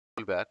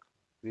rollback.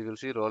 We will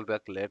see rollback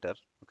later.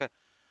 Okay,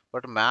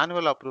 but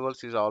manual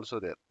approvals is also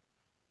there.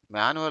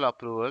 Manual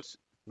approvals,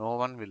 no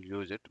one will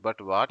use it. But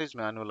what is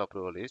manual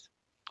approval is,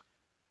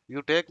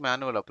 you take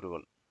manual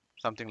approval,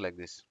 something like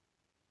this.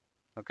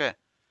 Okay,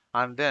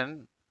 and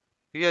then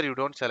here you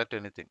don't select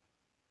anything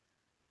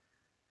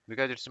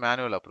because it's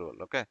manual approval.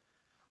 Okay,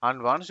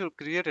 and once you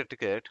create a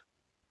ticket,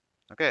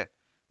 okay,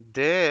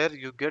 there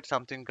you get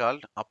something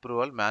called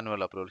approval,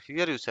 manual approval.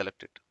 Here you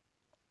select it.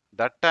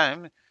 That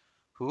time,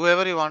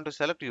 whoever you want to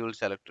select, you will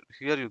select it.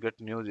 Here you get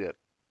new there.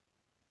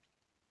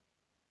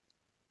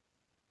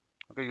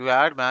 Okay, you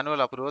add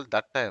manual approval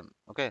that time.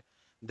 Okay,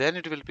 then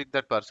it will pick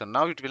that person.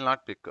 Now it will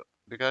not pick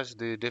because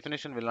the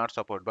definition will not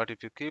support. But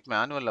if you keep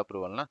manual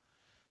approval, na,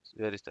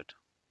 where is that?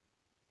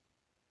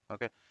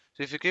 Okay,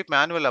 so if you keep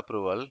manual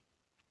approval,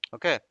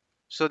 okay,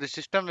 so the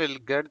system will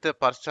get the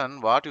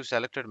person what you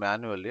selected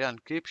manually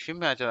and keep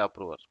him as an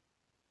approver.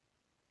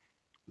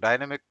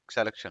 Dynamic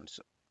selections,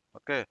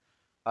 okay,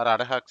 or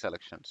ad hoc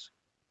selections.